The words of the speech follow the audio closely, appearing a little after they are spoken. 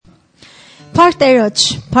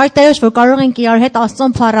Փարտերոջ, որ կարող ենք իրար հետ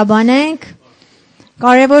Աստծուն փառաբանենք,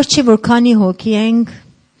 կարևոր չի, որ քանի հոգի ենք,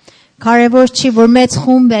 կարևոր չի, որ մեծ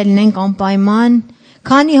խումբ ելնենք անպայման,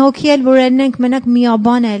 քանի հոգի էլ որ ելնենք, մենակ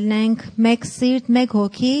միաբան ելնենք, մեկ սիրտ, մեկ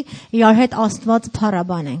հոգի, իրար հետ Աստված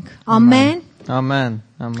փառաբանենք։ Ամեն։ Ամեն,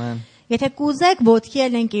 ամեն։ Եթե կուզեք, ոտքի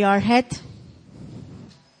ելնենք իրար հետ,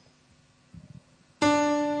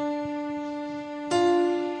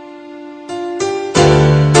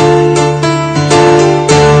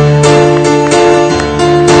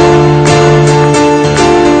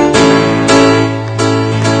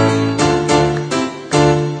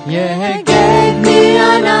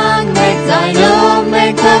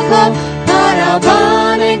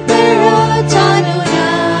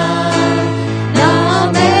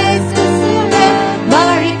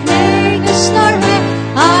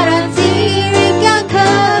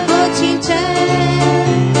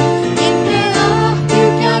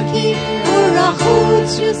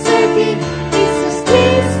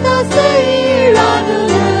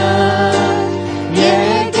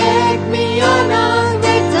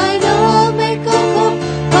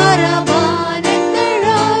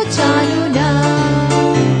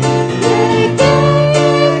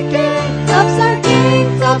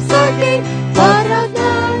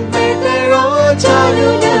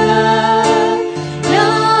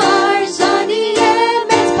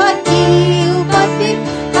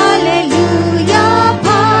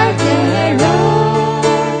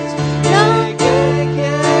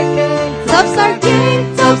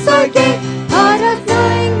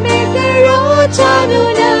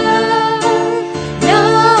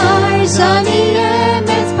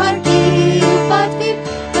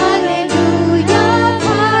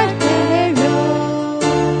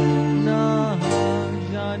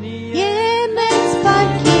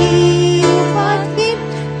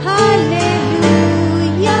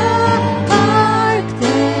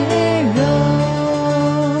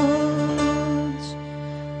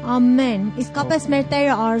 Իսկապես մեր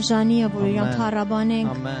Տերը արժանի է, որ իրան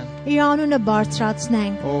փառաբանենք, իր անունը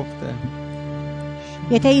բարձրացնենք։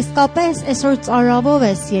 Եթե իսկապես այսօր ծարավով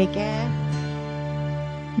ես եկել,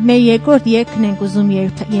 մեր երկրորդ երգն ենք ուզում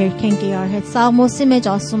երգենք իրար հետ։ Սաղմոսի մեջ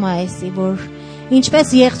ասում է այսի, որ ինչպես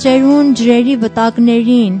եղջերուն ջրերի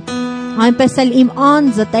վտակներին, այնպես էլ իմ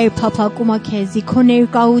անձը Տեր փափակում է քեզի քո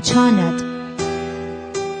ներկայությանդ։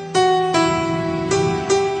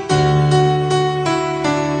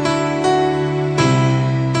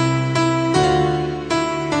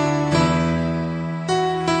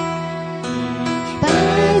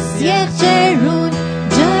 Եղջերուն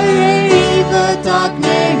ջրերի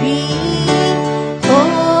վտակներին,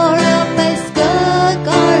 խորապես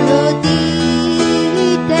կկարոտի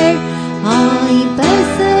Տեր,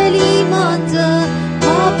 այնպես էլ իմ անձը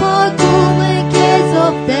փափագում է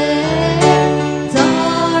քեզով Տեր,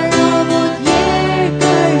 ծարավոտ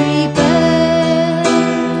երկրի պես,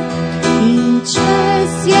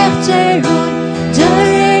 ինչպես եղջերուն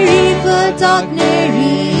ջրերի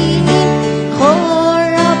վտակներին,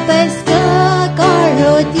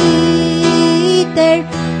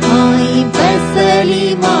 այնպես էլ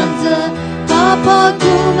իմ անձը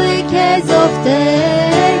փափագում է քեզով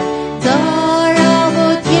Տեր,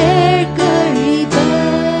 ծարավոտ երկրի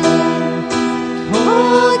պես,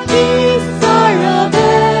 հոգիս ծարավ է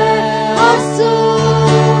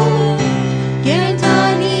Աստծուն,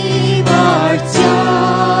 կենդանի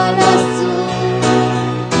բարձրյալ Աստծուն,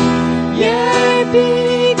 երբ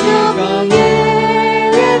ինքնավի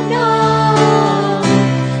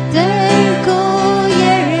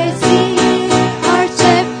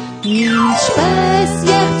ինչպես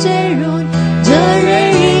եղջերուն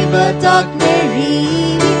ջրերի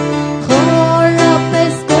վտակներին,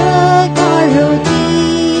 խորապես կկարոտի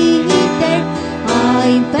Տեր,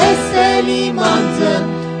 այնպես էլ իմ անձը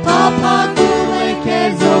փափագում է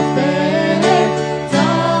քեզով Տեր,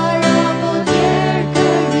 ծարավոտ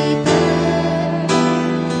երկրի պես։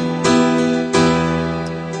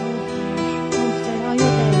 Այո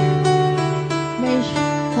Տեր, մեր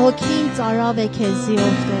հոգին ծարավ է քեզի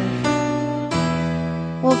ով Տեր,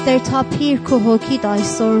 ով Տեր թափիր քո հոգիդ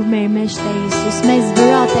այսօր մեր մեջ Տեր Հիսուս, մեզ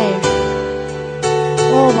վրա Տեր,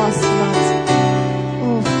 ով Աստված,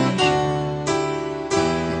 ով Տեր։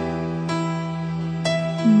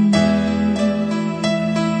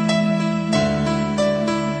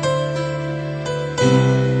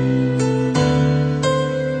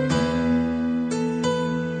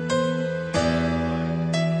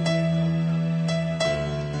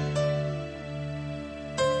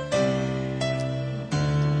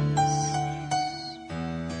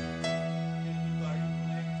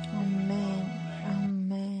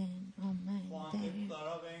 Amen.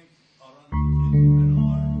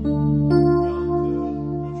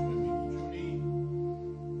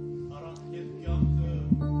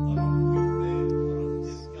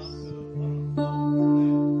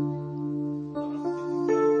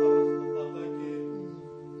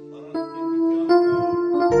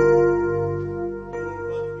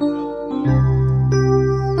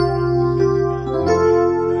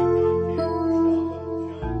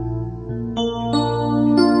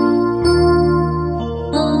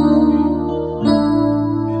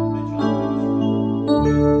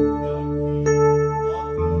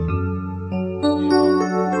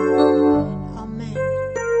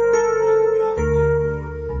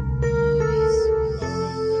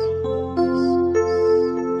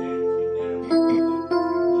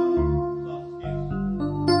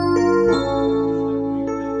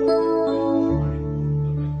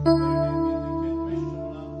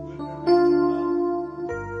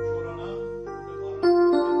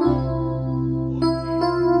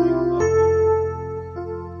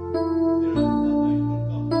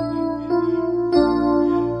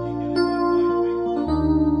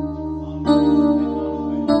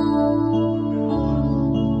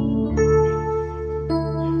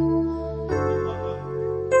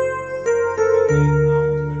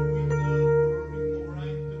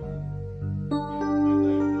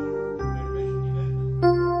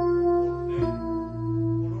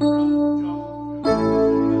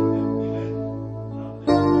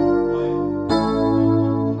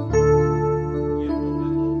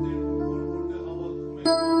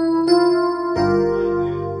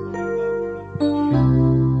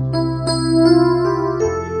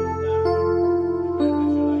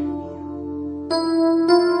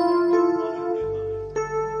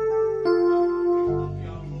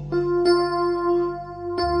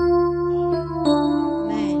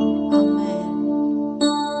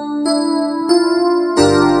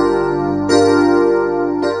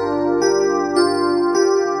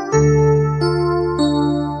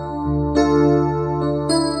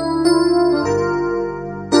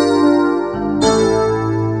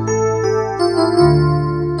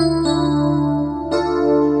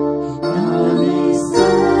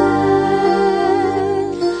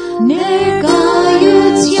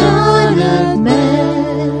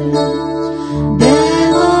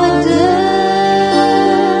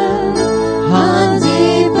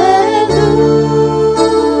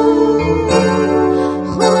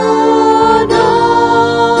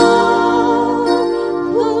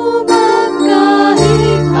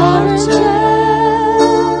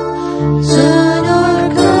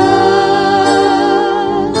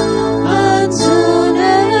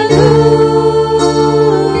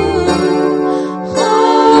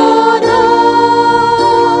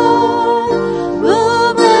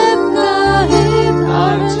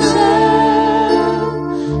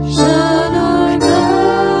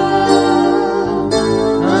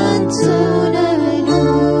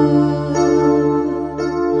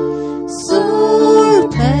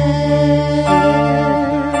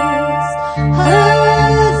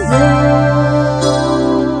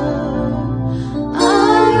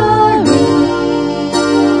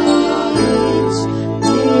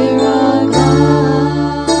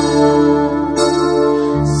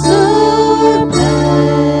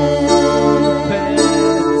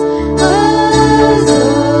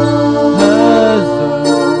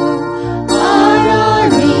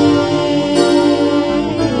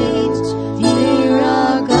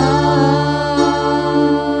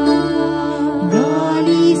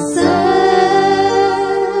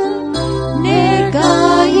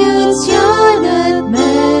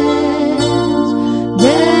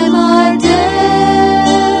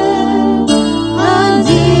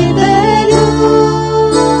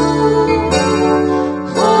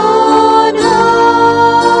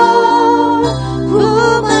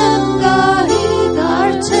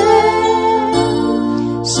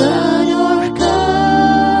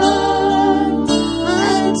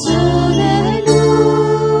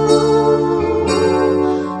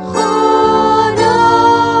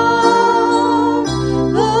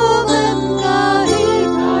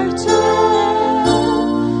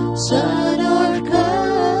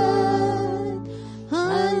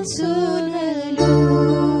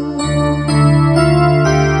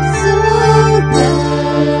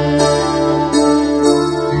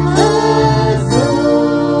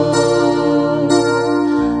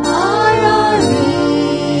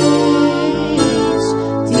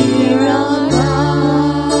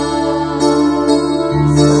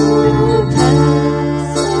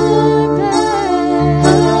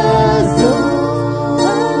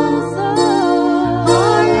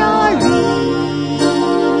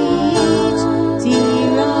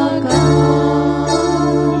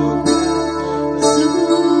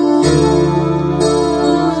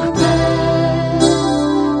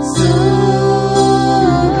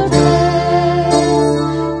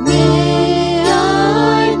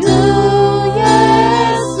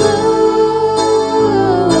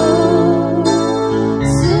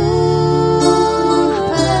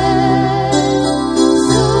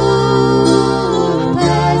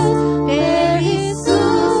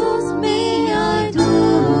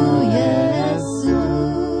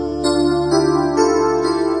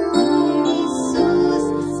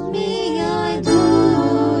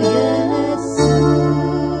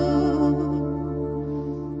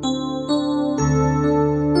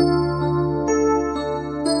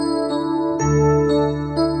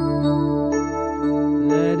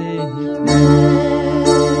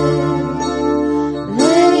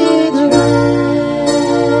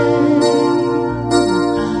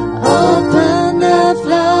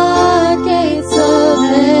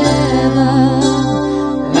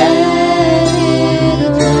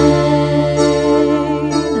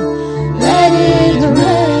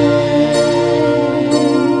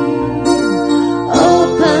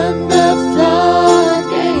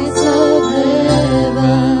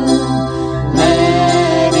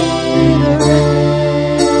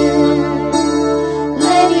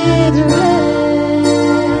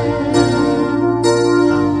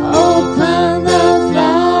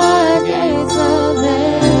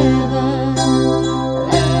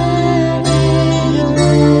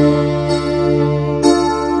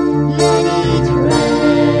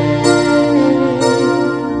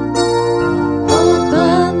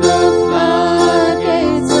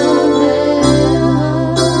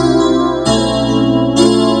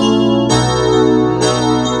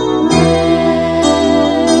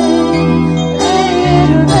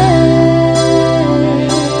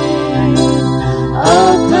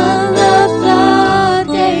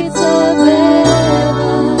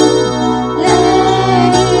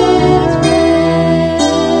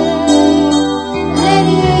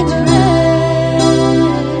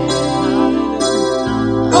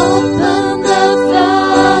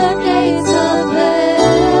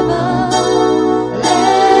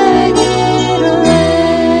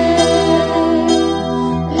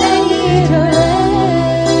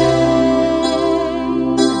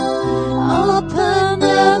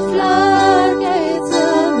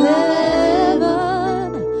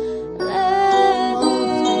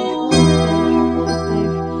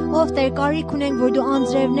 կարիք ունենք, որ դու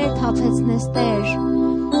անձրևներ թափեցնես, Տեր։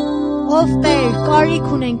 Ով Տեր, կարիք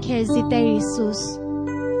ունենք քեզի, Տեր Հիսուս։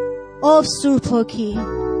 Ով Սուրբ Հոգի։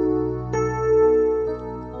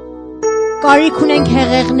 Կարիք ունենք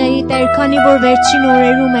հեղեղների, Տեր, քանի որ վերջին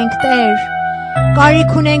օրերում ենք, Տեր։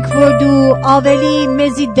 Կարիք ունենք, որ դու ավելի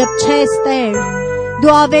մեզի դպչես, Տեր։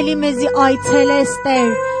 Դու ավելի մեզի այցելես,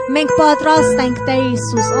 Տեր։ Մենք պատրաստ ենք, Տեր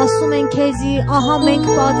Հիսուս, ասում ենք քեզի, ահա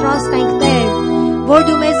մենք պատրաստ ենք, Տեր, որ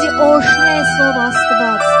դու մեզի օրհնես, ով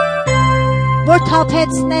Աստված, որ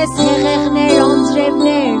թափեցնես հեղեղներ,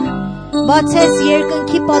 անձրևներ, բացես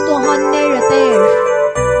երկնքի պատոհանները, Տեր,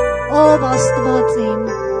 ով Աստված իմ։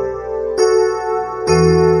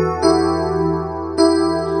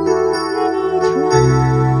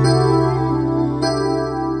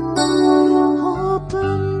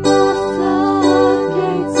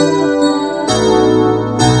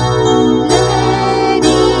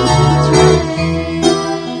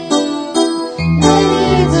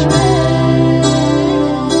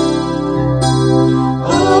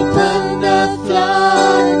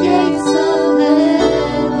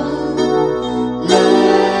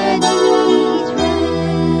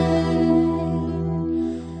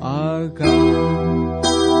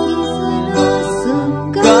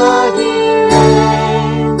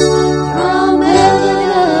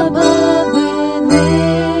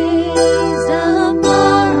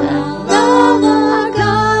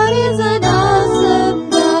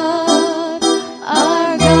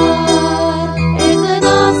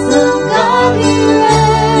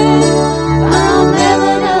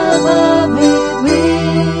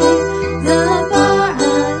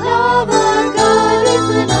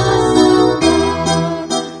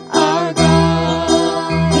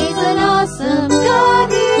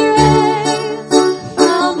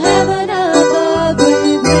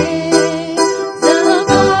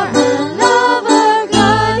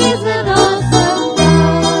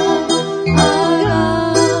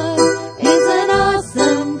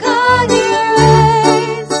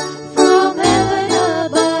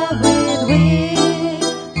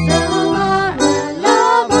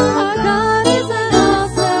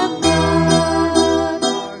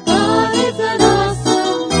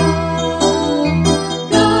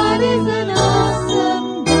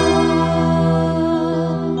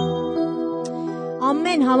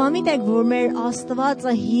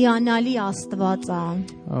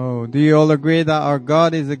 Oh, do you all agree that our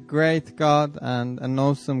God is a great God and an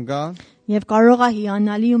awesome God? Եվ կարող է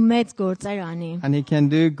հիանալի ու մեծ գործեր անի։ And he can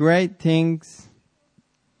do great things.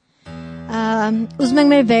 Ուզում ենք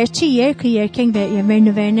մեր վերջի երգը երգենք եւ մեր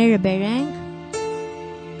նվերները բերենք։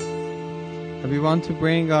 We want to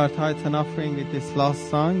bring our tithes and offering with this last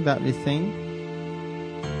song that we sing.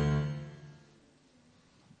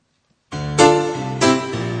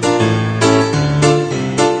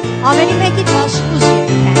 Ավելի մեկի դաշուզ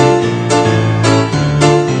երգենք։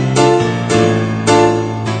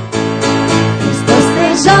 Քրիստոսն է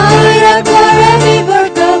ժայռը կորևի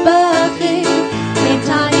բրկաբախի,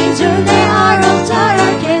 կենդանի ջուրն է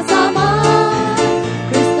առողջարար քեզ համար։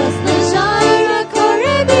 Քրիստոսն է ժայռը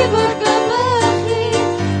կորևի բրկաբախի,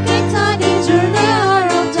 կենդանի ջուրն է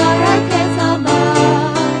առողջարար քեզ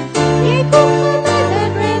համար։ Եկու խմել է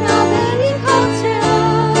բրեն ավելի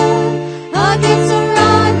քացրան, հագեցու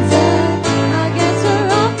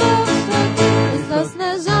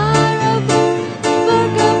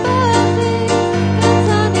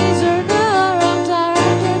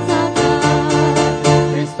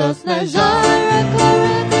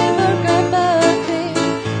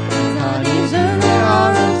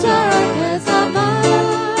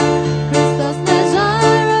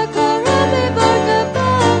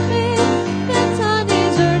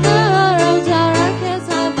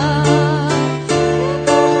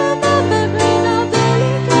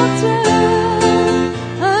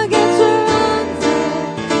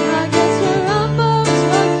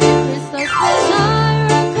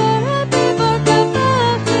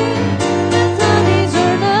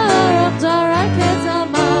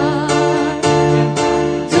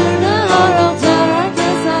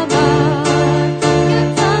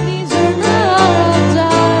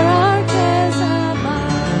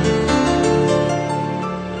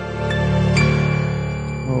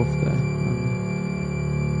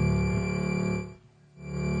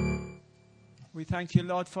Thank you,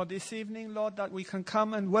 Lord, for this evening, Lord, that we can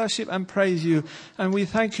come and worship and praise you. And we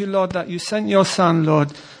thank you, Lord, that you sent your Son,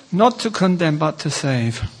 Lord, not to condemn, but to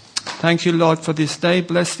save. Thank you, Lord, for this day.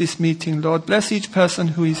 Bless this meeting, Lord. Bless each person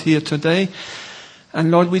who is here today.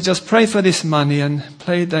 And Lord, we just pray for this money and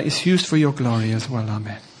pray that it's used for your glory as well.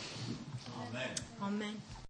 Amen.